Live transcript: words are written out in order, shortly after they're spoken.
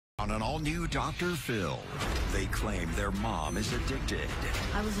On an all-new Dr. Phil, they claim their mom is addicted.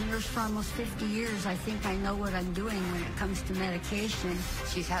 I was a nurse for almost 50 years. I think I know what I'm doing when it comes to medication.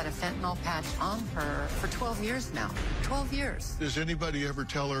 She's had a fentanyl patch on her for 12 years now. 12 years. Does anybody ever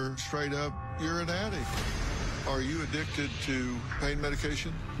tell her straight up, you're an addict? Are you addicted to pain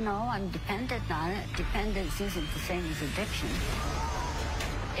medication? No, I'm dependent on it. Dependence isn't the same as addiction.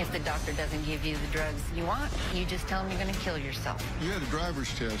 If the doctor doesn't give you the drugs you want, you just tell them you're going to kill yourself. You had a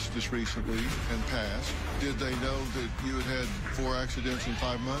driver's test just recently and passed. Did they know that you had had 4 accidents in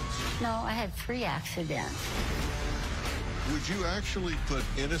 5 months? No, I had 3 accidents. Would you actually put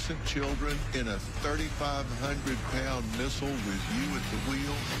innocent children in a 3,500-pound missile with you at the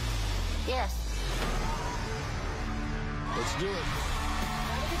wheel? Yes. Let's do it.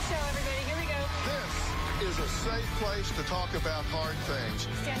 Good show, everybody. Here we go. This is a safe place to talk about hard things.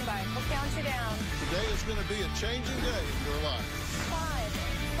 Stand by. We'll count you down. Today is going to be a changing day in your life.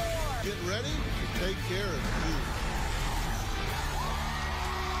 5, 4. Get ready to take care of you.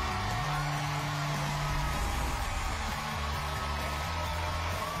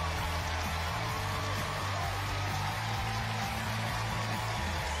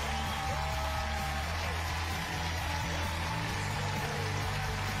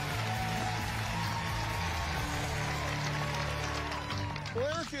 Well,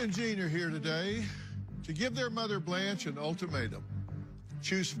 Erica and Jean are here today to give their mother Blanche an ultimatum.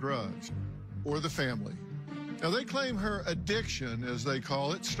 Choose drugs or the family. Now, they claim her addiction, as they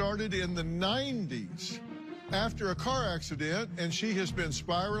call it, started in the 90s after a car accident, and she has been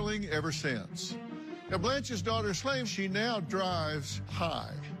spiraling ever since. Now, Blanche's daughters claim she now drives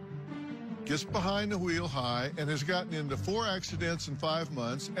high, gets behind the wheel high, and has gotten into 4 accidents in 5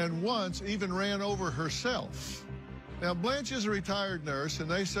 months, and once even ran over herself. Now, Blanche is a retired nurse, and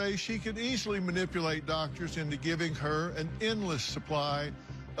they say she could easily manipulate doctors into giving her an endless supply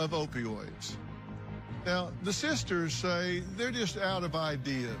of opioids. Now, the sisters say they're just out of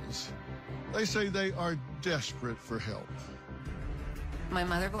ideas. They say they are desperate for help. My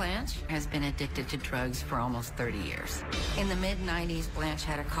mother, Blanche, has been addicted to drugs for almost 30 years. In the mid-90s, Blanche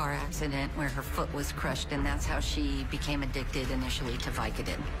had a car accident where her foot was crushed, and that's how she became addicted initially to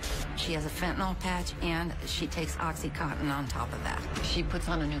Vicodin. She has a fentanyl patch, and she takes OxyContin on top of that. She puts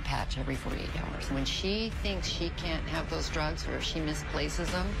on a new patch every 48 hours. When she thinks she can't have those drugs, or if she misplaces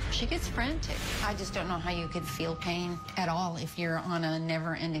them, she gets frantic. I just don't know how you could feel pain at all if you're on a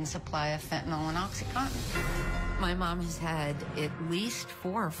never-ending supply of fentanyl and OxyContin. My mom has had at least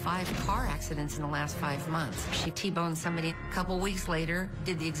 4 or 5 car accidents in the last 5 months. She T-boned somebody a couple weeks later,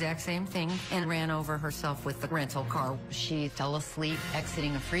 did the exact same thing, and ran over herself with the rental car. She fell asleep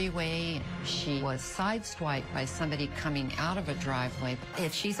exiting a freeway. She was sideswiped by somebody coming out of a driveway.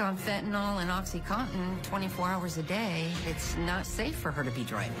 If she's on fentanyl and OxyContin 24 hours a day, it's not safe for her to be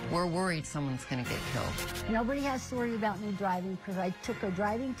driving. We're worried someone's going to get killed. Nobody has to worry about me driving because I took a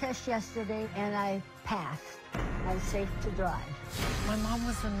driving test yesterday and I passed. I'm safe to drive. My mom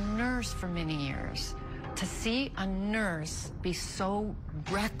was a nurse for many years. To see a nurse be so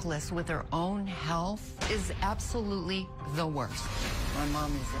reckless with her own health is absolutely the worst. My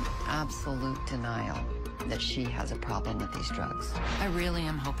mom is in absolute denial that she has a problem with these drugs. I really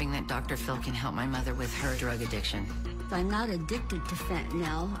am hoping that Dr. Phil can help my mother with her drug addiction. I'm not addicted to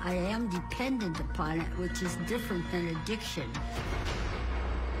fentanyl. I am dependent upon it, which is different than addiction.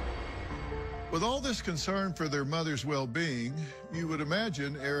 With all this concern for their mother's well-being, you would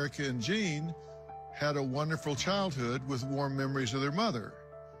imagine Erica and Jean had a wonderful childhood with warm memories of their mother.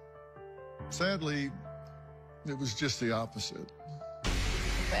 Sadly, it was just the opposite.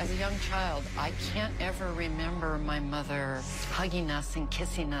 As a young child, I can't ever remember my mother hugging us and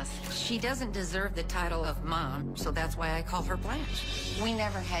kissing us. She doesn't deserve the title of mom, so that's why I call her Blanche. We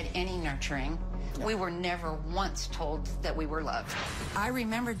never had any nurturing. We were never once told that we were loved. I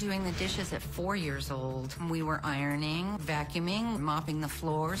remember doing the dishes at 4 years old. We were ironing, vacuuming, mopping the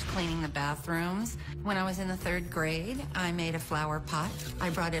floors, cleaning the bathrooms. When I was in the 3rd grade, I made a flower pot. I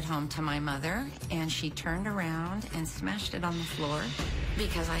brought it home to my mother, and she turned around and smashed it on the floor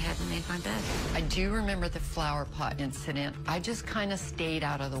because I hadn't made my bed. I do remember the flower pot incident. I just kind of stayed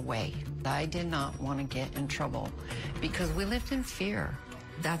out of the way. I did not want to get in trouble because we lived in fear.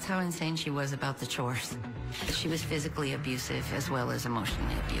 That's how insane she was about the chores. She was physically abusive as well as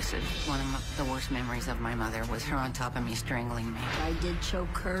emotionally abusive. One of the worst memories of my mother was her on top of me strangling me. I did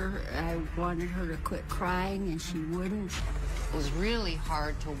choke her. I wanted her to quit crying, and she wouldn't. It was really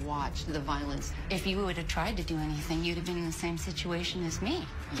hard to watch the violence. If you would have tried to do anything, you'd have been in the same situation as me.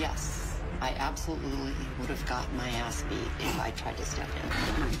 Yes. I absolutely would have gotten my ass beat if I tried to step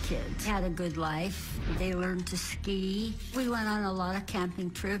in. My kids had a good life. They learned to ski. We went on a lot of camping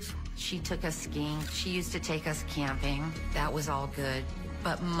trips. She took us skiing. She used to take us camping. That was all good.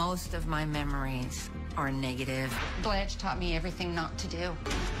 But most of my memories are negative. Blanche taught me everything not to do.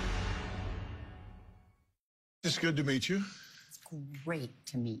 It's good to meet you. It's great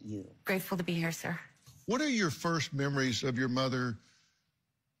to meet you. Grateful to be here, sir. What are your first memories of your mother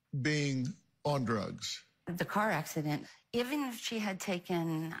being on drugs? The car accident, even if she had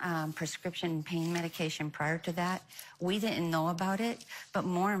taken prescription pain medication prior to that, we didn't know about it. But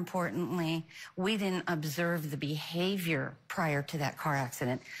more importantly, we didn't observe the behavior prior to that car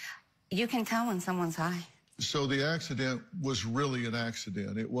accident. You can tell when someone's high. So the accident was really an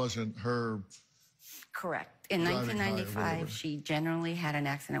accident. It wasn't her. Correct. In Driving high or 1995, whatever. she generally had an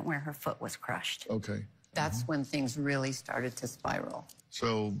accident where her foot was crushed. Okay. That's when things really started to spiral.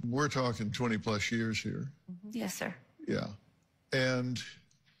 So we're talking 20 plus years here. Yes, sir. Yeah. And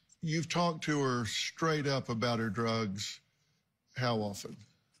you've talked to her straight up about her drugs. How often?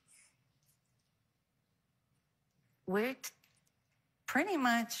 We're pretty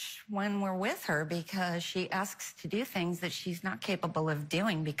much when we're with her, because she asks to do things that she's not capable of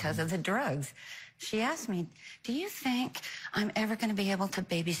doing because of the drugs. She asked me, do you think I'm ever going to be able to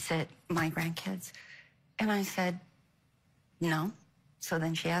babysit my grandkids? And I said, no. So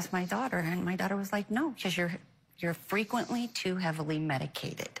then she asked my daughter, and my daughter was like, no, because you're frequently too heavily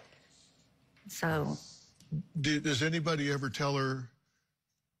medicated. So Does anybody ever tell her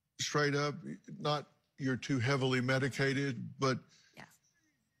straight up, not you're too heavily medicated, but yes.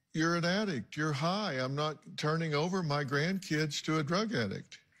 you're an addict, you're high, I'm not turning over my grandkids to a drug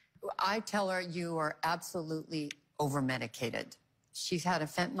addict? I tell her you are absolutely over-medicated. She's had a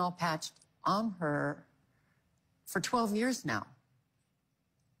fentanyl patch on her for 12 years now.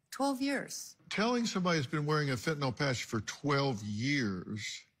 12 years. Telling somebody who's been wearing a fentanyl patch for 12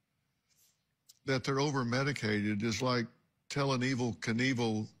 years that they're over-medicated is like telling Evel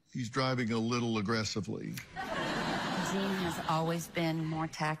Knievel he's driving a little aggressively. Jean has always been more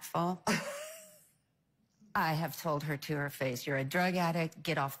tactful. I have told her to her face, you're a drug addict,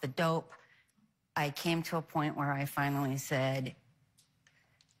 get off the dope. I came to a point where I finally said,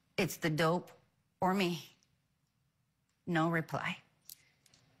 it's the dope or me. No reply.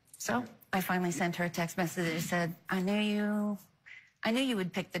 So I finally sent her a text message that said, I knew you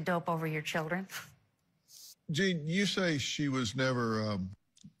would pick the dope over your children. Jean, you say she was never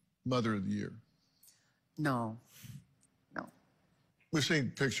Mother of the Year. No, no. We've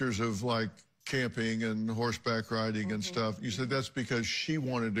seen pictures of like camping and horseback riding and stuff. You said that's because she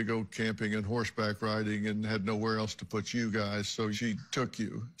wanted to go camping and horseback riding and had nowhere else to put you guys, so she took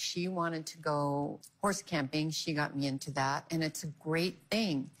you. She wanted to go horse camping. She got me into that, and it's a great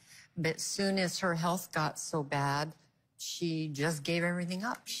thing. But soon as her health got so bad, she just gave everything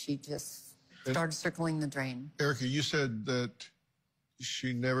up. She just started circling the drain. Erica, you said that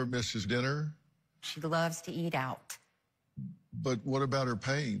she never misses dinner, She loves to eat out. but what about her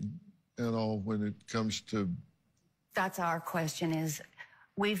pain and all when it comes to... That's our question is,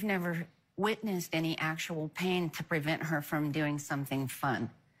 we've never witnessed any actual pain to prevent her from doing something fun.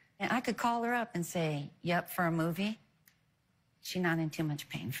 And I could call her up and say, yep, for a movie. She's not in too much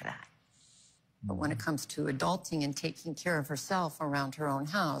pain for that. But when it comes to adulting and taking care of herself around her own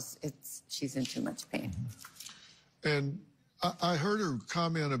house, she's in too much pain. And I heard her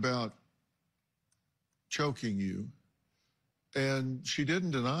comment about choking you, and she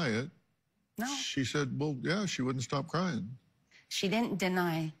didn't deny it. No. She said, well, yeah, she wouldn't stop crying. She didn't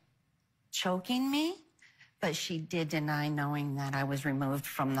deny choking me, but she did deny knowing that I was removed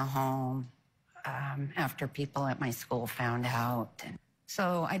from the home after people at my school found out. And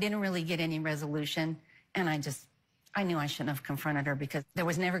so I didn't really get any resolution, and I knew I shouldn't have confronted her because there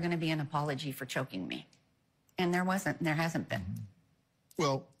was never going to be an apology for choking me. And there wasn't, there hasn't been.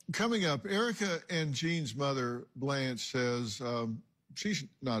 Well, coming up, Erica and Jean's mother, Blanche, says she's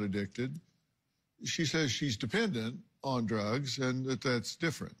not addicted. She says she's dependent on drugs and that's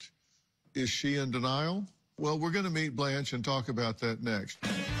different. Is she in denial? Well, we're going to meet Blanche and talk about that next.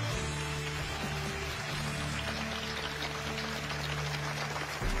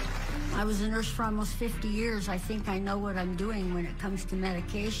 I was a nurse for almost 50 years. I think I know what I'm doing when it comes to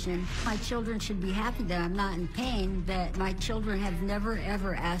medication. My children should be happy that I'm not in pain, that my children have never,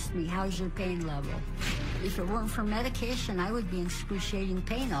 ever asked me, how's your pain level? If it weren't for medication, I would be in excruciating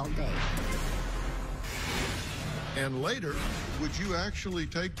pain all day. And later, would you actually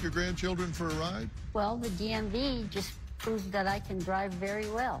take your grandchildren for a ride? Well, the DMV just proved that I can drive very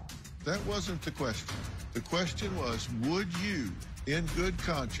well. That wasn't the question. The question was, would you, in good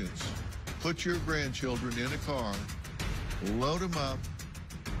conscience, put your grandchildren in a car, load them up,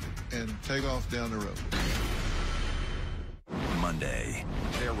 and take off down the road. Monday,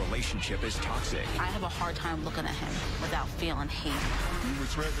 their relationship is toxic. I have a hard time looking at him without feeling hate. You were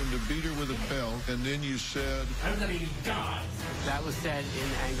threatening to beat her with a belt, and then you said... I'm letting you die. That was said in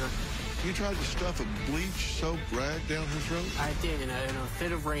anger. You tried to stuff a bleach-soaked rag down her throat? I did. In a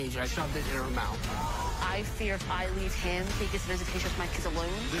fit of rage, I shoved it in her mouth. I fear if I leave him, he gets visitation with my kids alone.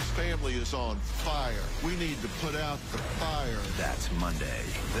 This family is on fire. We need to put out the fire. That's Monday.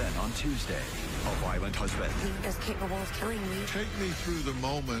 Then on Tuesday, a violent husband. He is capable of killing me. Take me through the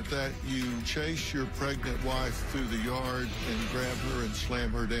moment that you chase your pregnant wife through the yard and grab her and slam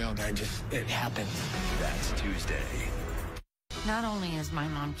her down. It happened. That's Tuesday. Not only is my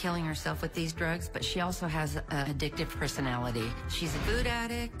mom killing herself with these drugs, but she also has an addictive personality. She's a food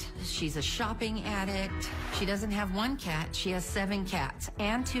addict. She's a shopping addict. She doesn't have one cat. She has 7 cats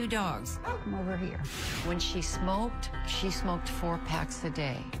and 2 dogs. Come over here. When she smoked 4 packs a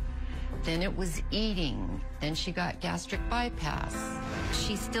day. Then it was eating. Then she got gastric bypass.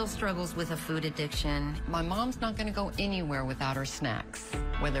 She still struggles with a food addiction. My mom's not going to go anywhere without her snacks,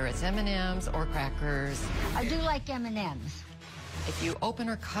 whether it's M&Ms or crackers. I do like M&Ms. If you open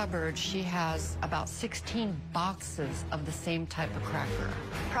her cupboard, she has about 16 boxes of the same type of cracker.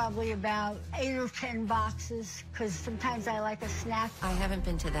 Probably about 8 or 10 boxes, because sometimes I like a snack. I haven't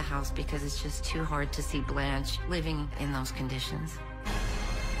been to the house because it's just too hard to see Blanche living in those conditions.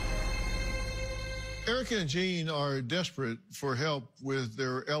 Erica and Jean are desperate for help with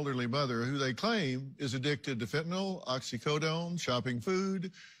their elderly mother, who they claim is addicted to fentanyl, oxycodone, shopping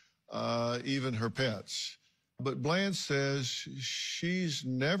food, even her pets. But Blanche says she's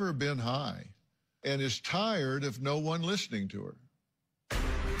never been high and is tired of no one listening to her.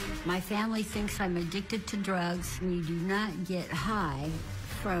 My family thinks I'm addicted to drugs. You do not get high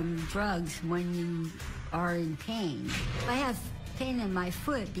from drugs when you are in pain. I have pain in my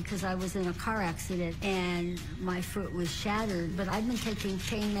foot because I was in a car accident and my foot was shattered. But I've been taking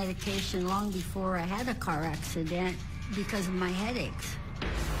pain medication long before I had a car accident because of my headaches.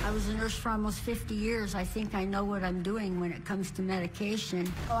 I was a nurse for almost 50 years. I think I know what I'm doing when it comes to medication.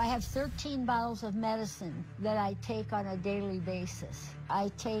 Oh, I have 13 bottles of medicine that I take on a daily basis. I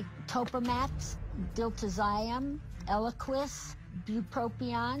take Topamax, Diltiazem, Eliquis,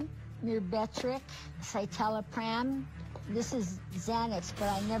 Bupropion, Myrbetriq, Citalopram. This is Xanax, but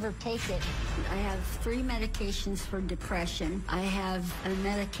I never take it. I have 3 medications for depression. I have a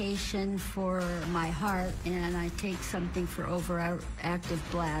medication for my heart, and I take something for overactive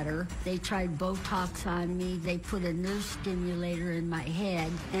bladder. They tried Botox on me. They put a nerve stimulator in my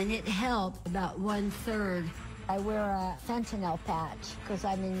head, and it helped about 1/3. I wear a fentanyl patch because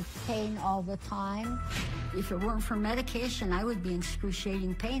I'm in pain all the time. If it weren't for medication, I would be in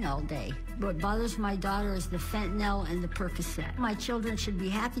excruciating pain all day. What bothers my daughter is the fentanyl and the Percocet. My children should be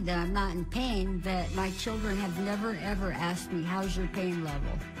happy that I'm not in pain, that my children have never, ever asked me, how's your pain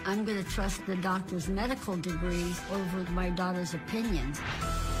level? I'm going to trust the doctor's medical degrees over my daughter's opinions.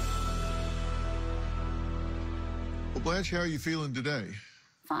 Well, Blanche, how are you feeling today?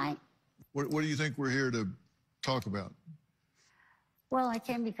 Fine. What do you think we're here to talk about? Well, I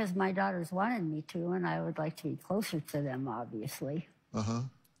came because my daughters wanted me to, and I would like to be closer to them, obviously. Uh-huh.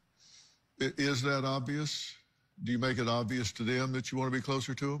 Is that obvious? Do you make it obvious to them that you want to be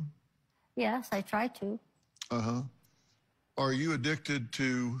closer to them? Yes, I try to. Uh-huh. Are you addicted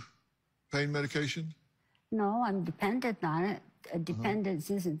to pain medication? No, I'm dependent on it.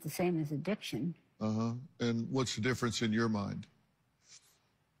 Dependence isn't the same as addiction. Uh-huh. And what's the difference in your mind?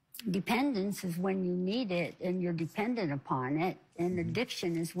 Dependence is when you need it and you're dependent upon it, and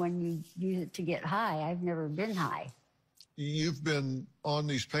addiction is when you use it to get high. I've never been high. You've been on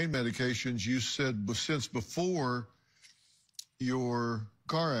these pain medications, you said, since before your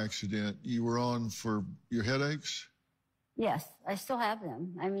car accident. You were on for your headaches? Yes, I still have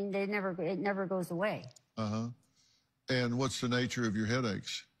them. I mean, it never goes away. Uh-huh. And what's the nature of your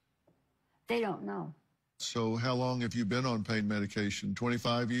headaches? They don't know. So how long have you been on pain medication?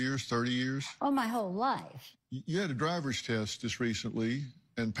 25 years, 30 years? Oh, my whole life. You had a driver's test just recently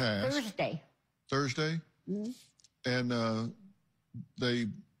and passed. Thursday. Thursday? Mm-hmm. And they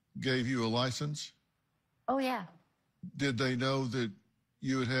gave you a license? Oh, yeah. Did they know that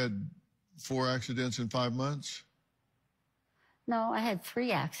you had had 4 accidents in 5 months? No, I had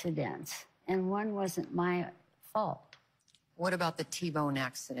 3 accidents, and one wasn't my fault. What about the T-bone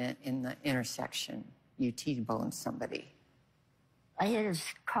accident in the intersection? You T-boned somebody. I hit his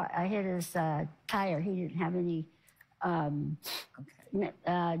car. I hit his tire. He didn't have any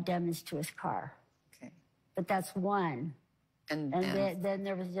damage to his car. Okay. But that's one. And then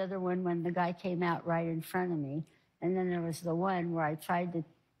there was the other one when the guy came out right in front of me. And then there was the one where I tried to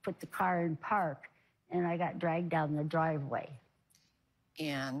put the car in park, and I got dragged down the driveway.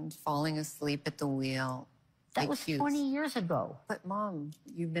 And falling asleep at the wheel. That was 20 years ago. But, Mom,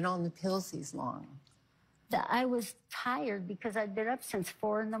 you've been on the pills these long. I was tired because I'd been up since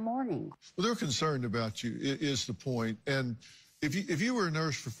 4 in the morning. Well, they're concerned about you, is the point. And if you were a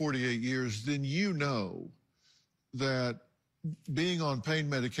nurse for 48 years, then you know that being on pain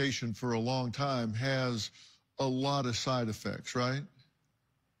medication for a long time has a lot of side effects, right?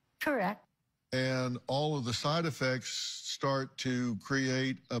 Correct. And all of the side effects start to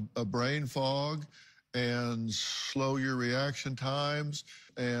create a brain fog and slow your reaction times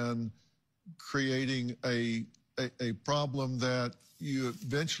and creating a problem that you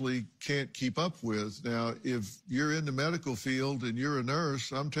eventually can't keep up with. Now, if you're in the medical field and you're a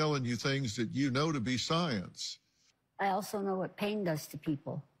nurse, I'm telling you things that you know to be science. I also know what pain does to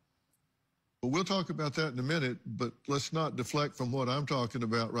people. Well, we'll talk about that in a minute, but let's not deflect from what I'm talking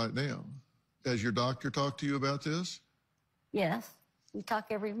about right now. Has your doctor talked to you about this? Yes, we talk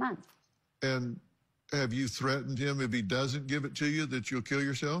every month. And have you threatened him if he doesn't give it to you that you'll kill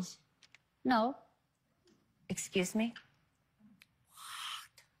yourself? No. Excuse me?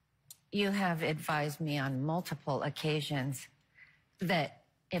 What? You have advised me on multiple occasions that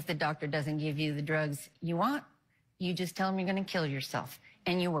if the doctor doesn't give you the drugs you want, you just tell him you're going to kill yourself.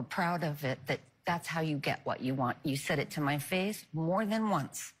 And you were proud of it, that that's how you get what you want. You said it to my face more than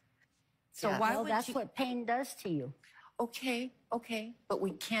once. So Yeah, why well, would that's you... what pain does to you. Okay, but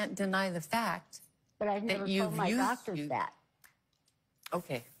we can't deny the fact. But I've never told my doctors that.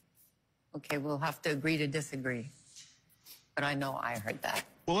 Okay, we'll have to agree to disagree. But I know I heard that.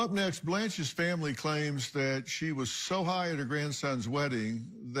 Well, up next, Blanche's family claims that she was so high at her grandson's wedding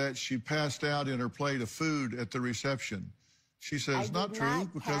that she passed out in her plate of food at the reception. She says, not true,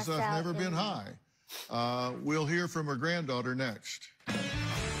 because I've never been high. We'll hear from her granddaughter next.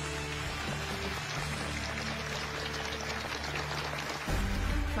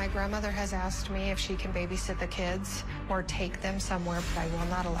 My grandmother has asked me if she can babysit the kids or take them somewhere, but I will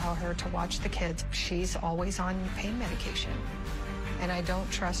not allow her to watch the kids. She's always on pain medication, and I don't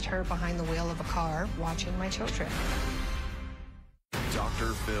trust her behind the wheel of a car watching my children. Dr.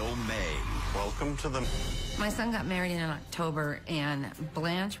 Phil May. Welcome to the... My son got married in October, and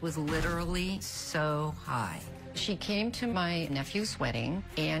Blanche was literally so high. She came to my nephew's wedding,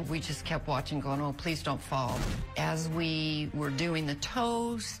 and we just kept watching, going, oh, please don't fall. As we were doing the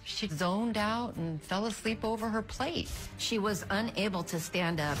toast, she zoned out and fell asleep over her plate. She was unable to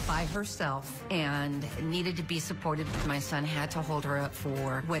stand up by herself and needed to be supported. My son had to hold her up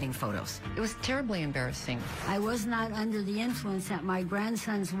for wedding photos. It was terribly embarrassing. I was not under the influence at my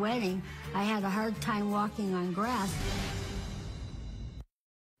grandson's wedding. I had a hard time walking on grass.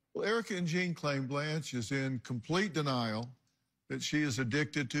 Well, Erica and Jean claim Blanche is in complete denial that she is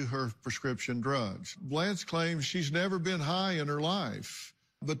addicted to her prescription drugs. Blanche claims she's never been high in her life,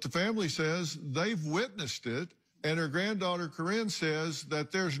 but the family says they've witnessed it, and her granddaughter Corinne says that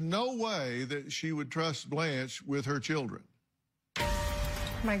there's no way that she would trust Blanche with her children.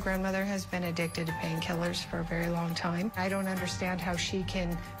 My grandmother has been addicted to painkillers for a very long time. I don't understand how she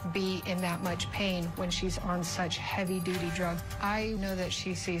can be in that much pain when she's on such heavy-duty drugs. I know that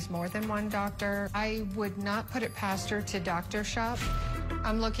she sees more than one doctor. I would not put it past her to doctor shop.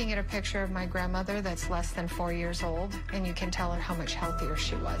 I'm looking at a picture of my grandmother that's less than 4 years old, and you can tell her how much healthier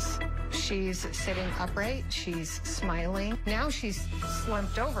she was. She's sitting upright, she's smiling. Now she's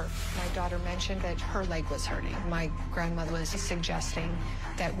slumped over. My daughter mentioned that her leg was hurting. My grandmother was suggesting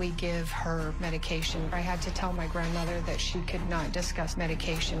that we give her medication. I had to tell my grandmother that she could not discuss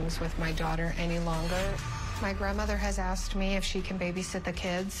medications with my daughter any longer. My grandmother has asked me if she can babysit the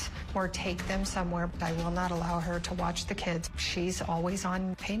kids or take them somewhere, but I will not allow her to watch the kids. She's always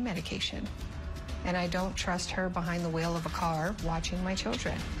on pain medication, and I don't trust her behind the wheel of a car watching my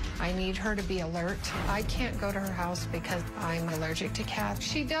children. I need her to be alert. I can't go to her house because I'm allergic to cats.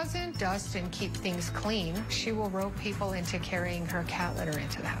 She doesn't dust and keep things clean. She will rope people into carrying her cat litter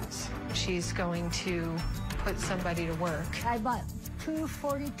into the house. She's going to put somebody to work. I bought 2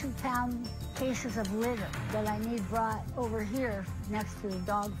 42-pound cases of litter that I need brought over here next to the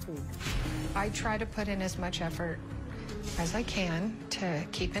dog food. I try to put in as much effort as I can to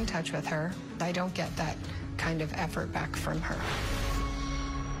keep in touch with her. I don't get that kind of effort back from her.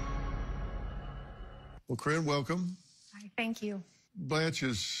 Well, Corinne, welcome. Hi, thank you. Blanche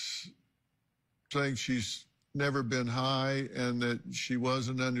is saying she's never been high and that she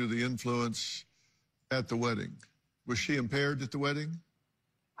wasn't under the influence at the wedding. Was she impaired at the wedding?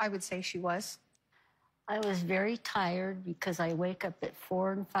 I would say she was. I was very tired because I wake up at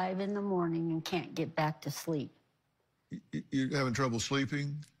 4 and 5 in the morning and can't get back to sleep. You're having trouble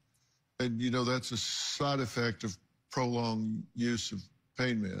sleeping? And you know that's a side effect of prolonged use of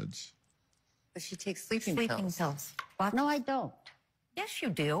pain meds. But she takes sleeping pills. What? No, I don't. Yes, you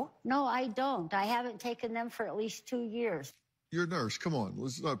do. No, I don't. I haven't taken them for at least 2 years. You're a nurse. Come on.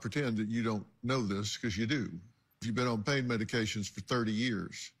 Let's not pretend that you don't know this, because you do. You've been on pain medications for 30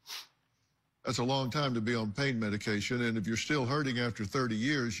 years. That's a long time to be on pain medication, and if you're still hurting after 30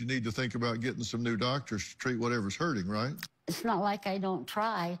 years, you need to think about getting some new doctors to treat whatever's hurting, right? It's not like I don't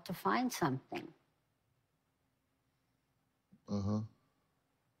try to find something. Uh-huh.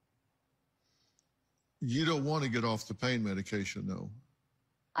 You don't want to get off the pain medication, though.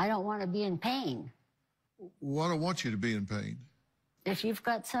 I don't want to be in pain. Well, I don't want you to be in pain. If you've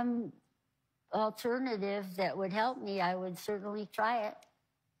got some alternative that would help me, I would certainly try it.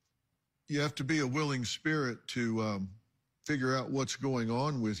 You have to be a willing spirit to figure out what's going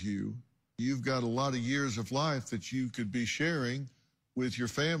on with you. You've got a lot of years of life that you could be sharing with your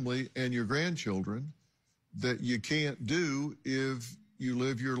family and your grandchildren that you can't do if you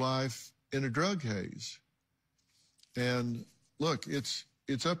live your life in a drug haze. And look, it's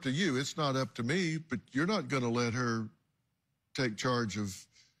up to you. It's not up to me, but you're not going to let her take charge of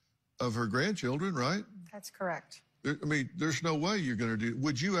her grandchildren, right? That's correct. I mean, there's no way you're going to do.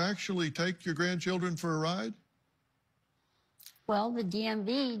 Would you actually take your grandchildren for a ride? Well, the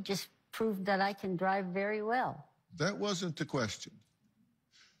DMV just proved that I can drive very well. That wasn't the question.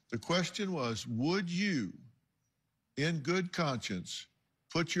 The question was, would you, in good conscience,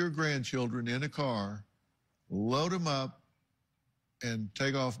 put your grandchildren in a car, load them up, and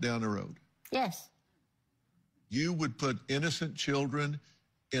take off down the road? Yes. You would put innocent children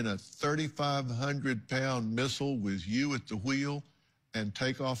in a 3,500-pound missile with you at the wheel and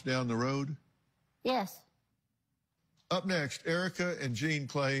take off down the road? Yes. Up next, Erica and Jean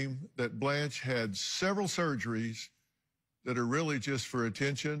claim that Blanche had several surgeries that are really just for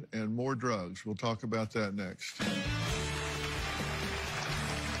attention and more drugs. We'll talk about that next.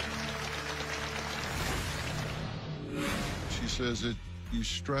 She says that you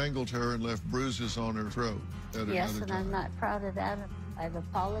strangled her and left bruises on her throat at another time. Yes, and I'm not proud of that. I've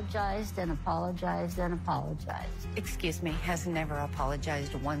apologized and apologized and apologized. Excuse me, has never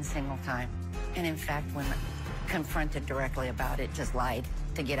apologized one single time. And in fact, when confronted directly about it, just lied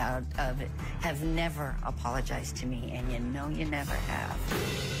to get out of it. Have never apologized to me, and you know you never have.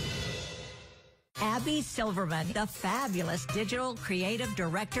 Aeby Silverman, the fabulous digital creative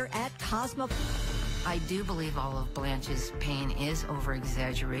director at Cosmo. I do believe all of Blanche's pain is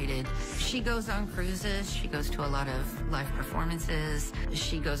over-exaggerated. She goes on cruises. She goes to a lot of live performances.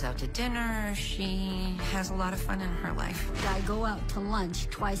 She goes out to dinner. She has a lot of fun in her life. I go out to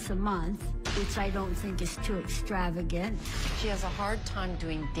lunch twice a month, which I don't think is too extravagant. She has a hard time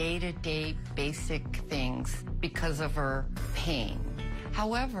doing day-to-day basic things because of her pain.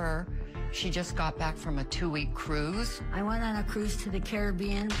 However, she just got back from a 2-week cruise. I went on a cruise to the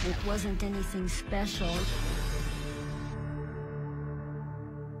Caribbean. It wasn't anything special.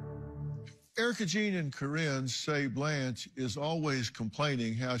 Erica, Jean, and Corinne say Blanche is always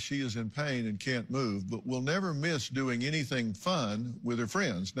complaining how she is in pain and can't move, but will never miss doing anything fun with her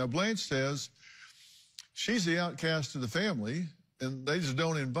friends. Now, Blanche says she's the outcast of the family, and they just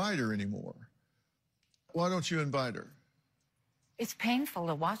don't invite her anymore. Why don't you invite her? It's painful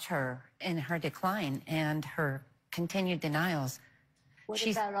to watch her in her decline and her continued denials. What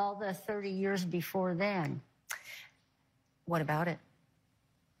about all the 30 years before then? What about it?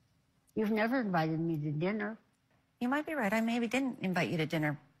 You've never invited me to dinner. You might be right. I maybe didn't invite you to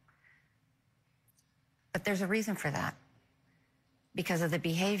dinner. But there's a reason for that. Because of the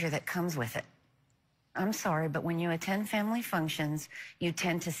behavior that comes with it. I'm sorry, but when you attend family functions, you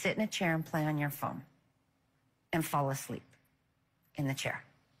tend to sit in a chair and play on your phone and fall asleep in the chair.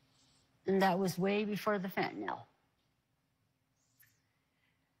 And that was way before the fentanyl.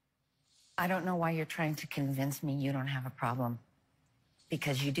 I don't know why you're trying to convince me you don't have a problem.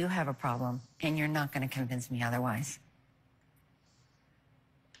 Because you do have a problem, and you're not going to convince me otherwise.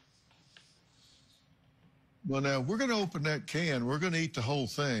 Well, now, we're going to open that can. We're going to eat the whole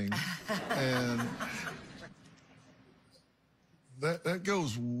thing. And that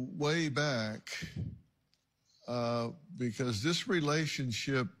goes way back. Because this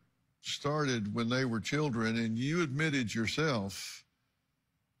relationship started when they were children, and you admitted yourself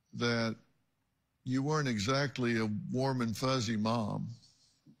that you weren't exactly a warm and fuzzy mom.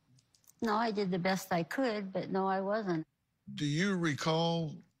 No, I did the best I could, but no, I wasn't. Do you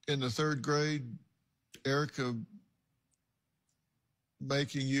recall in the 3rd grade, Erica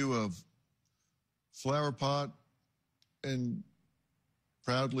making you flower pot and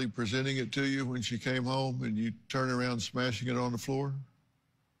proudly presenting it to you when she came home and you turn around smashing it on the floor?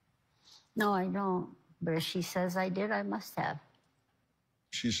 No, I don't. But if she says I did, I must have.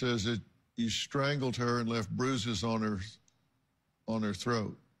 She says that you strangled her and left bruises on her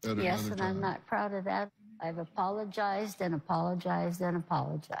throat at Yes, another and time. I'm not proud of that. I've apologized and apologized and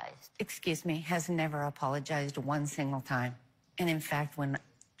apologized. Excuse me, has never apologized one single time. And in fact, when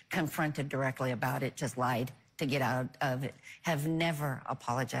confronted directly about it, just lied to get out of it. Have never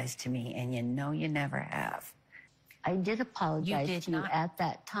apologized to me, and you know you never have. I did apologize to you at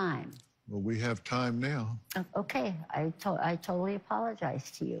that time. Well, we have time now. Okay, I totally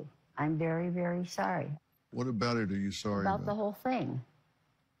apologize to you. I'm very, very sorry. What about it are you sorry about? About the whole thing.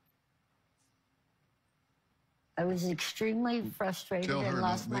 I was extremely frustrated and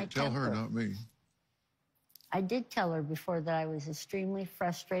lost my temper. Tell her, not me. I did tell her before that I was extremely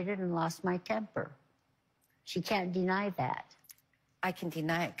frustrated and lost my temper. She can't deny that. I can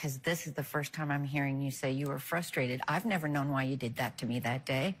deny it because this is the first time I'm hearing you say you were frustrated. I've never known why you did that to me that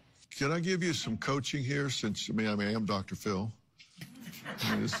day. Can I give you some coaching here since, I am Dr. Phil.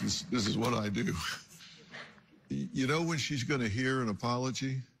 This is what I do. You know when she's going to hear an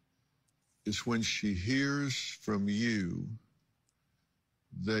apology? It's when she hears from you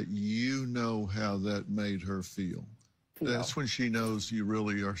that you know how that made her feel. That's when she knows you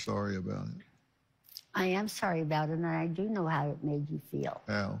really are sorry about it. I am sorry about it, and I do know how it made you feel.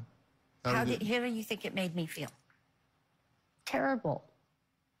 How? How do you think it made me feel? Terrible.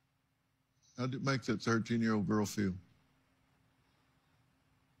 How did it make that 13-year-old girl feel?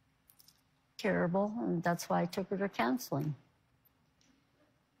 Terrible, and that's why I took her to counseling.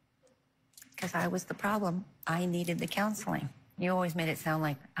 Because I was the problem. I needed the counseling. You always made it sound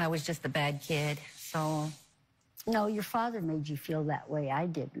like I was just the bad kid, so... No, your father made you feel that way. I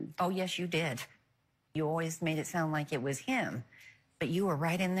didn't. Oh, yes, you did. You always made it sound like it was him, but you were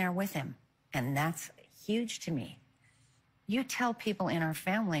right in there with him, and that's huge to me. You tell people in our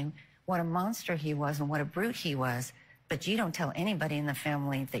family what a monster he was and what a brute he was, but you don't tell anybody in the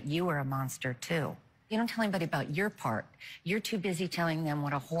family that you were a monster, too. You don't tell anybody about your part. You're too busy telling them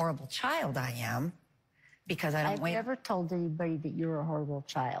what a horrible child I am because I don't I've never told anybody that you're a horrible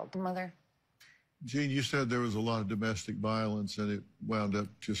child. Mother? Jean, you said there was a lot of domestic violence and it wound up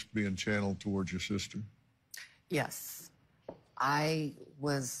just being channeled towards your sister. Yes. I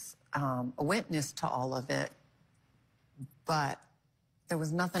was a witness to all of it, but there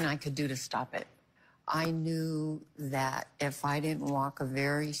was nothing I could do to stop it. I knew that if I didn't walk a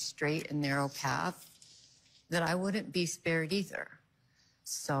very straight and narrow path, that I wouldn't be spared either.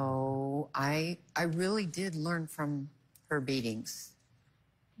 So I really did learn from her beatings.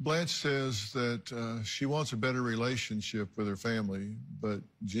 Blanche says that she wants a better relationship with her family, but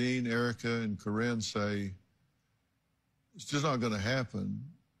Jean, Erica, and Corinne say it's just not going to happen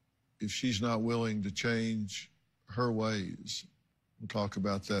if she's not willing to change her ways. We'll talk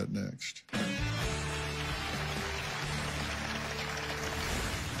about that next.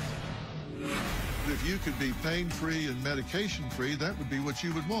 If you could be pain-free and medication-free, that would be what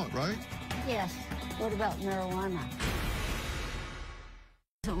you would want, right? Yes. What about marijuana?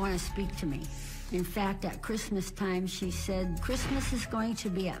 Doesn't want to speak to me. In fact, at Christmas time, she said, Christmas is going to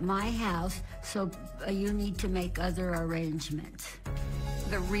be at my house, so you need to make other arrangements.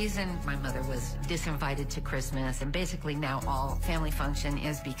 The reason my mother was disinvited to Christmas and basically now all family function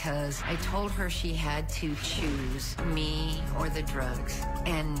is because I told her she had to choose me or the drugs.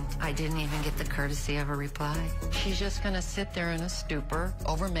 And I didn't even get the courtesy of a reply. She's just going to sit there in a stupor,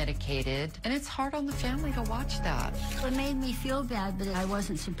 over-medicated, and it's hard on the family to watch that. It made me feel bad, but I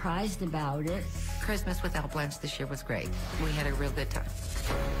wasn't surprised about it. Christmas without Blanche this year was great. We had a real good time.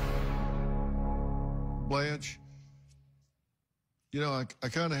 Blanche, you know, I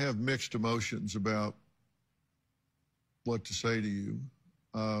kind of have mixed emotions about what to say to you.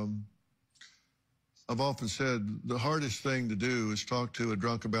 I've often said the hardest thing to do is talk to a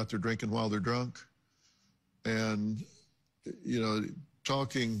drunk about their drinking while they're drunk. And, you know,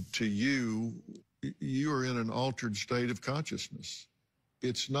 talking to you, you are in an altered state of consciousness.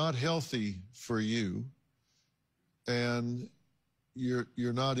 It's not healthy for you, and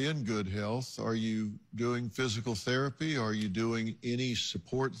you're not in good health. Are you doing physical therapy? Are you doing any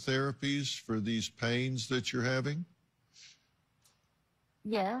support therapies for these pains that you're having?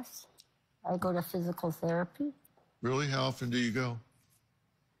 Yes. I go to physical therapy. Really? How often do you go?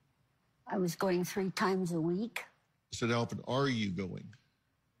 I was going 3 times a week. I said, how often are you going?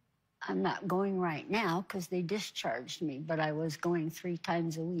 I'm not going right now because they discharged me, but I was going 3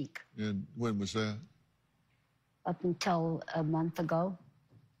 times a week. And when was that? Up until a month ago.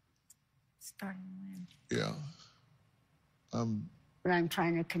 Starting when? Yeah. But I'm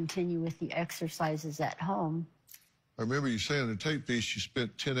trying to continue with the exercises at home. I remember you saying in the tape piece you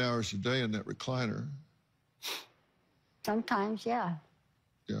spent 10 hours a day in that recliner. Sometimes, yeah.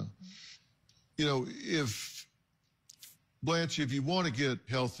 Yeah. You know, Blanche, if you want to get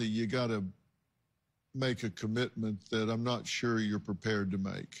healthy, you got to make a commitment that I'm not sure you're prepared to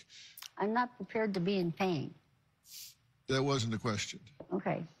make. I'm not prepared to be in pain. That wasn't the question.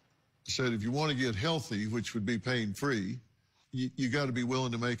 Okay. I said if you want to get healthy, which would be pain-free, you got to be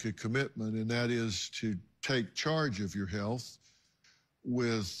willing to make a commitment, and that is to take charge of your health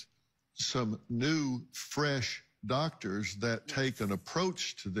with some new, fresh doctors that take an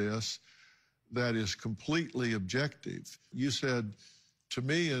approach to this that is completely objective. You said to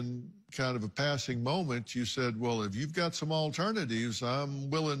me in kind of a passing moment, you said, well, if you've got some alternatives, I'm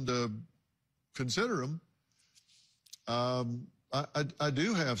willing to consider them. I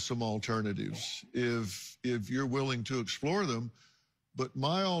do have some alternatives if you're willing to explore them, but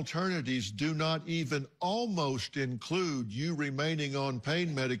my alternatives do not even almost include you remaining on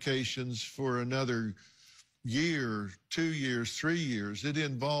pain medications for another year, 2 years, 3 years. It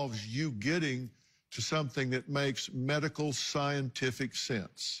involves you getting to something that makes medical scientific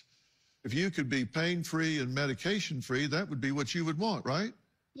sense. If you could be pain-free and medication-free, that would be what you would want, right?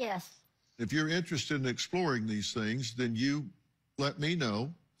 Yes. If you're interested in exploring these things, then you let me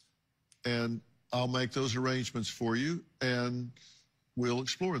know, and I'll make those arrangements for you, and we'll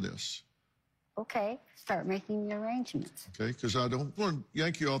explore this. Okay. Start making the arrangements. Okay? Because I don't want to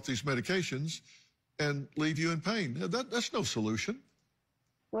yank you off these medications and leave you in pain. That's no solution.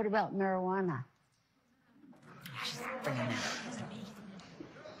 What about marijuana?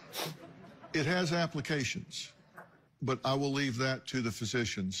 It has applications, but I will leave that to the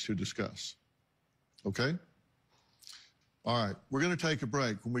physicians to discuss. Okay? All right, we're going to take a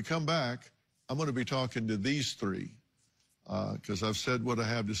break. When we come back, I'm going to be talking to these three because I've said what I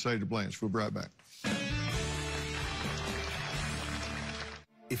have to say to Blanche. We'll be right back.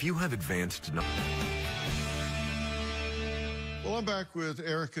 If you have advanced... Well, I'm back with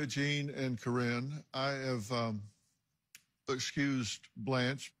Erica, Jean, and Corinne. I have excused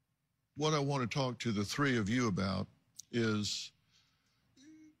Blanche. What I want to talk to the three of you about is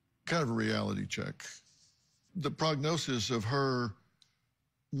kind of a reality check. The prognosis of her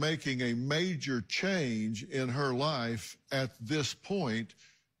making a major change in her life at this point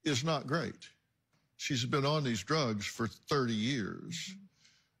is not great. She's been on these drugs for 30 years,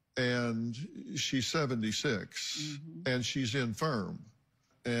 and she's 76, and she's infirm.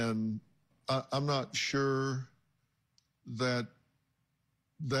 And I'm not sure that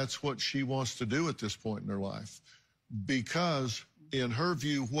that's what she wants to do at this point in her life, because in her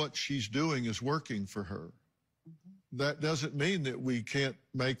view, what she's doing is working for her. That doesn't mean that we can't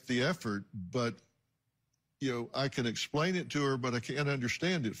make the effort, but, you know, I can explain it to her, but I can't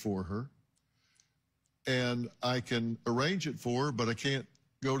understand it for her. And I can arrange it for her, but I can't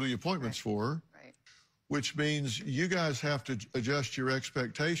go to the appointments for her, which means you guys have to adjust your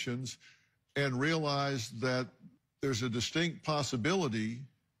expectations and realize that there's a distinct possibility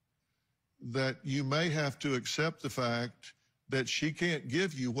that you may have to accept the fact that she can't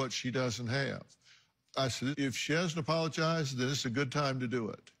give you what she doesn't have. I said, if she hasn't apologized, then it's a good time to do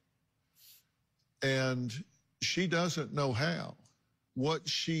it. And she doesn't know how. What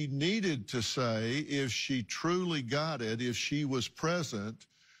she needed to say, if she truly got it, if she was present,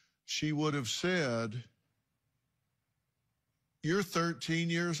 she would have said, you're 13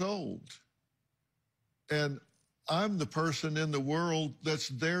 years old, and I'm the person in the world that's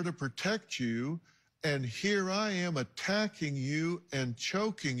there to protect you, and here I am attacking you and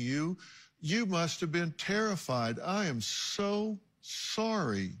choking you. You must have been terrified. I am so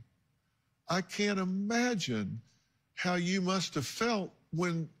sorry. I can't imagine how you must have felt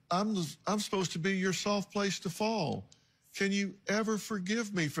when I'm supposed to be your soft place to fall. Can you ever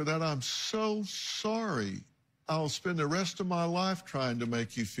forgive me for that? I'm so sorry. I'll spend the rest of my life trying to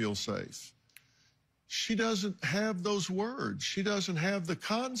make you feel safe. She doesn't have those words. She doesn't have the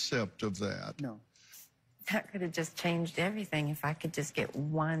concept of that. No. That could have just changed everything if I could just get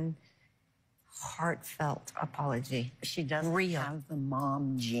one heartfelt apology. She doesn't have the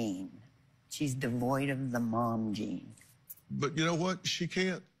mom gene. She's devoid of the mom gene. But you know what? She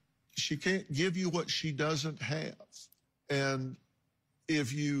can't give you what she doesn't have. And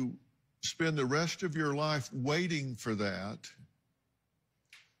if you spend the rest of your life waiting for that,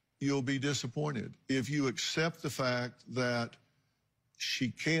 you'll be disappointed. If you accept the fact that she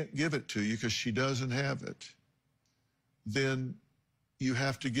can't give it to you because she doesn't have it, then you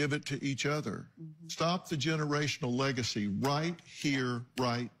have to give it to each other. Stop the generational legacy right here,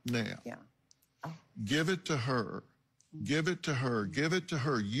 right now. Yeah. Give it to her. Give it to her. Give it to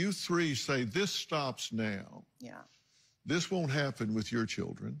her. You three say, this stops now. Yeah. This won't happen with your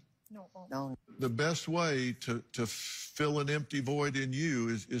children. No. The best way to fill an empty void in you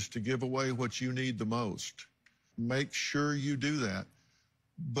is to give away what you need the most. Make sure you do that.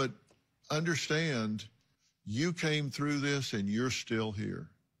 But understand, you came through this and you're still here.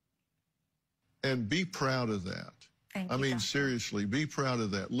 And be proud of that. Thank I you, mean, Doctor. seriously, be proud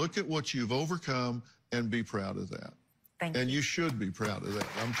of that. Look at what you've overcome and be proud of that. Thank and you. you should be proud of that,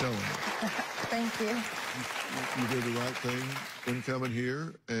 I'm telling you. Thank you. You did the right thing in coming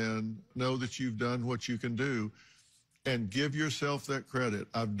here, and know that you've done what you can do, and give yourself that credit.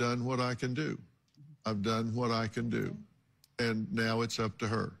 I've done what I can do. I've done what I can do. And now it's up to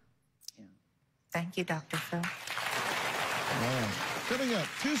her. Yeah. Thank you, Dr. Phil. All right. Coming up,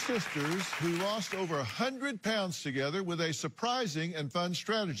 two sisters who lost over 100 pounds together with a surprising and fun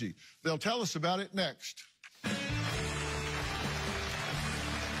strategy. They'll tell us about it next.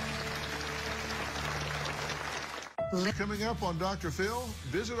 Coming up on Dr. Phil,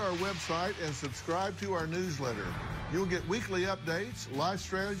 visit our website and subscribe to our newsletter. You'll get weekly updates, live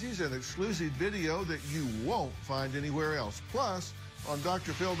strategies, and exclusive video that you won't find anywhere else. Plus, on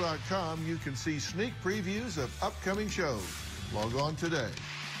drphil.com, you can see sneak previews of upcoming shows. Log on today.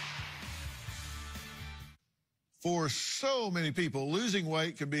 For so many people, losing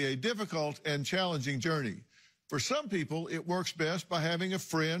weight can be a difficult and challenging journey. For some people, it works best by having a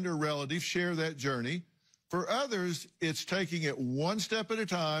friend or relative share that journey. For others, it's taking it one step at a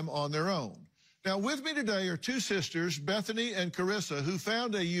time on their own. Now, with me today are two sisters, Bethany and Carissa, who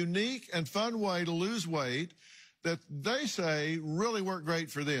found a unique and fun way to lose weight that they say really worked great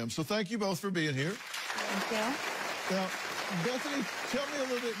for them. So thank you both for being here. Thank you. Now, Bethany, tell me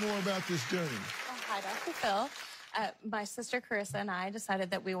a little bit more about this journey. Hi, Dr. Phil. My sister Carissa and I decided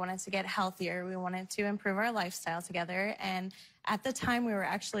that we wanted to get healthier. We wanted to improve our lifestyle together. And at the time, we were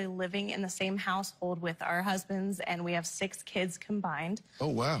actually living in the same household with our husbands, and we have 6 kids combined. Oh,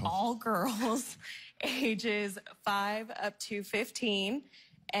 wow. All girls, ages 5 up to 15.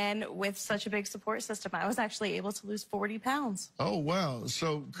 And with such a big support system, I was actually able to lose 40 pounds. Oh, wow.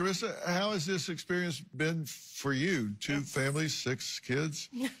 So, Carissa, how has this experience been for you? 2 families, 6 kids?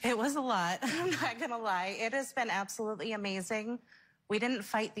 It was a lot. I'm not going to lie. It has been absolutely amazing. We didn't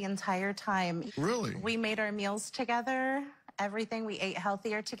fight the entire time. Really? We made our meals together, everything. We ate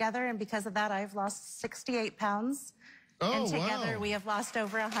healthier together. And because of that, I've lost 68 pounds. Oh, and together, wow. we have lost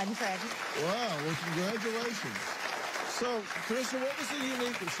over 100. Wow. Well, congratulations. So, Carissa, what was the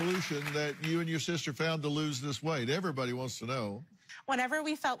unique solution that you and your sister found to lose this weight? Everybody wants to know. Whenever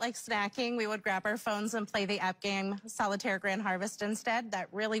we felt like snacking, we would grab our phones and play the app game Solitaire Grand Harvest instead. That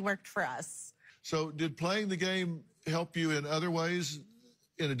really worked for us. So, did playing the game help you in other ways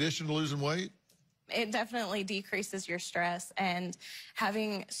in addition to losing weight? It definitely decreases your stress, and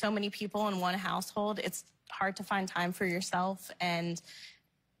having so many people in one household, it's hard to find time for yourself, and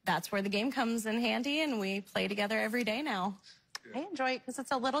that's where the game comes in handy, and we play together every day now. I enjoy it because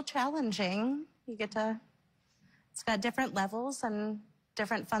it's a little challenging. You get to, it's got different levels and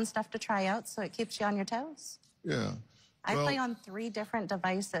different fun stuff to try out, so it keeps you on your toes. Yeah. I play on 3 different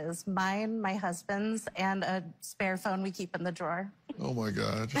devices, mine, my husband's, and a spare phone we keep in the drawer. Oh, my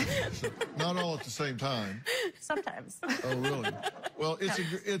God. Not all at the same time. Sometimes. Oh, really? Well,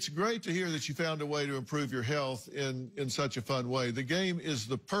 it's great to hear that you found a way to improve your health in such a fun way. The game is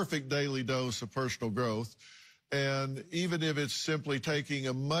the perfect daily dose of personal growth. And even if it's simply taking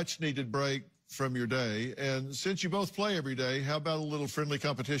a much-needed break from your day, and since you both play every day, how about a little friendly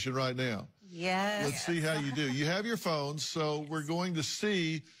competition right now? Yes. Let's see how you do. You have your phones, so we're going to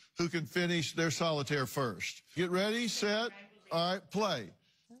see who can finish their solitaire first. Get ready, set, all right, play.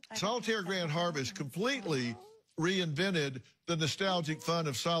 Solitaire Grand Harvest completely reinvented the nostalgic fun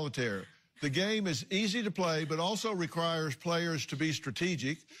of solitaire. The game is easy to play, but also requires players to be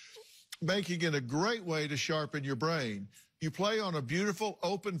strategic, making it a great way to sharpen your brain. You play on a beautiful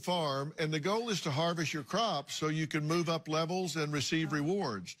open farm, and the goal is to harvest your crops so you can move up levels and receive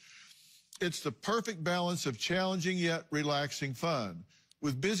rewards. It's the perfect balance of challenging yet relaxing fun.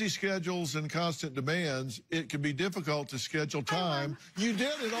 With busy schedules and constant demands, it can be difficult to schedule time. You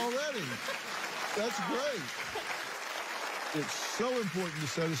did it already. That's great. It's so important to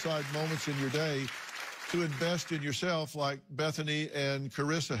set aside moments in your day to invest in yourself like Bethany and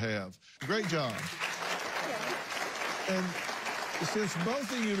Carissa have. Great job. And since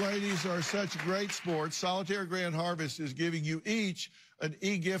both of you ladies are such great sports, Solitaire Grand Harvest is giving you each an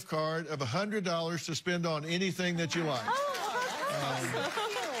e-gift card of $100 to spend on anything that you like.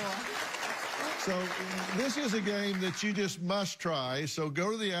 So this is a game that you just must try. So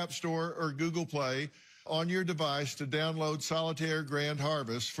go to the App Store or Google Play on your device to download Solitaire Grand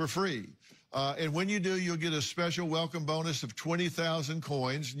Harvest for free. And when you do, you'll get a special welcome bonus of 20,000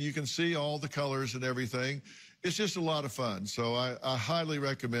 coins, and you can see all the colors and everything. It's just a lot of fun, so I highly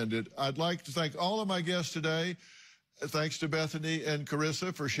recommend it. I'd like to thank all of my guests today. Thanks to Bethany and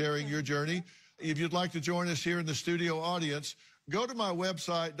Carissa for sharing your journey. If you'd like to join us here in the studio audience, go to my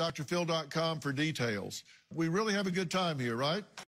website, drphil.com, for details. We really have a good time here, right?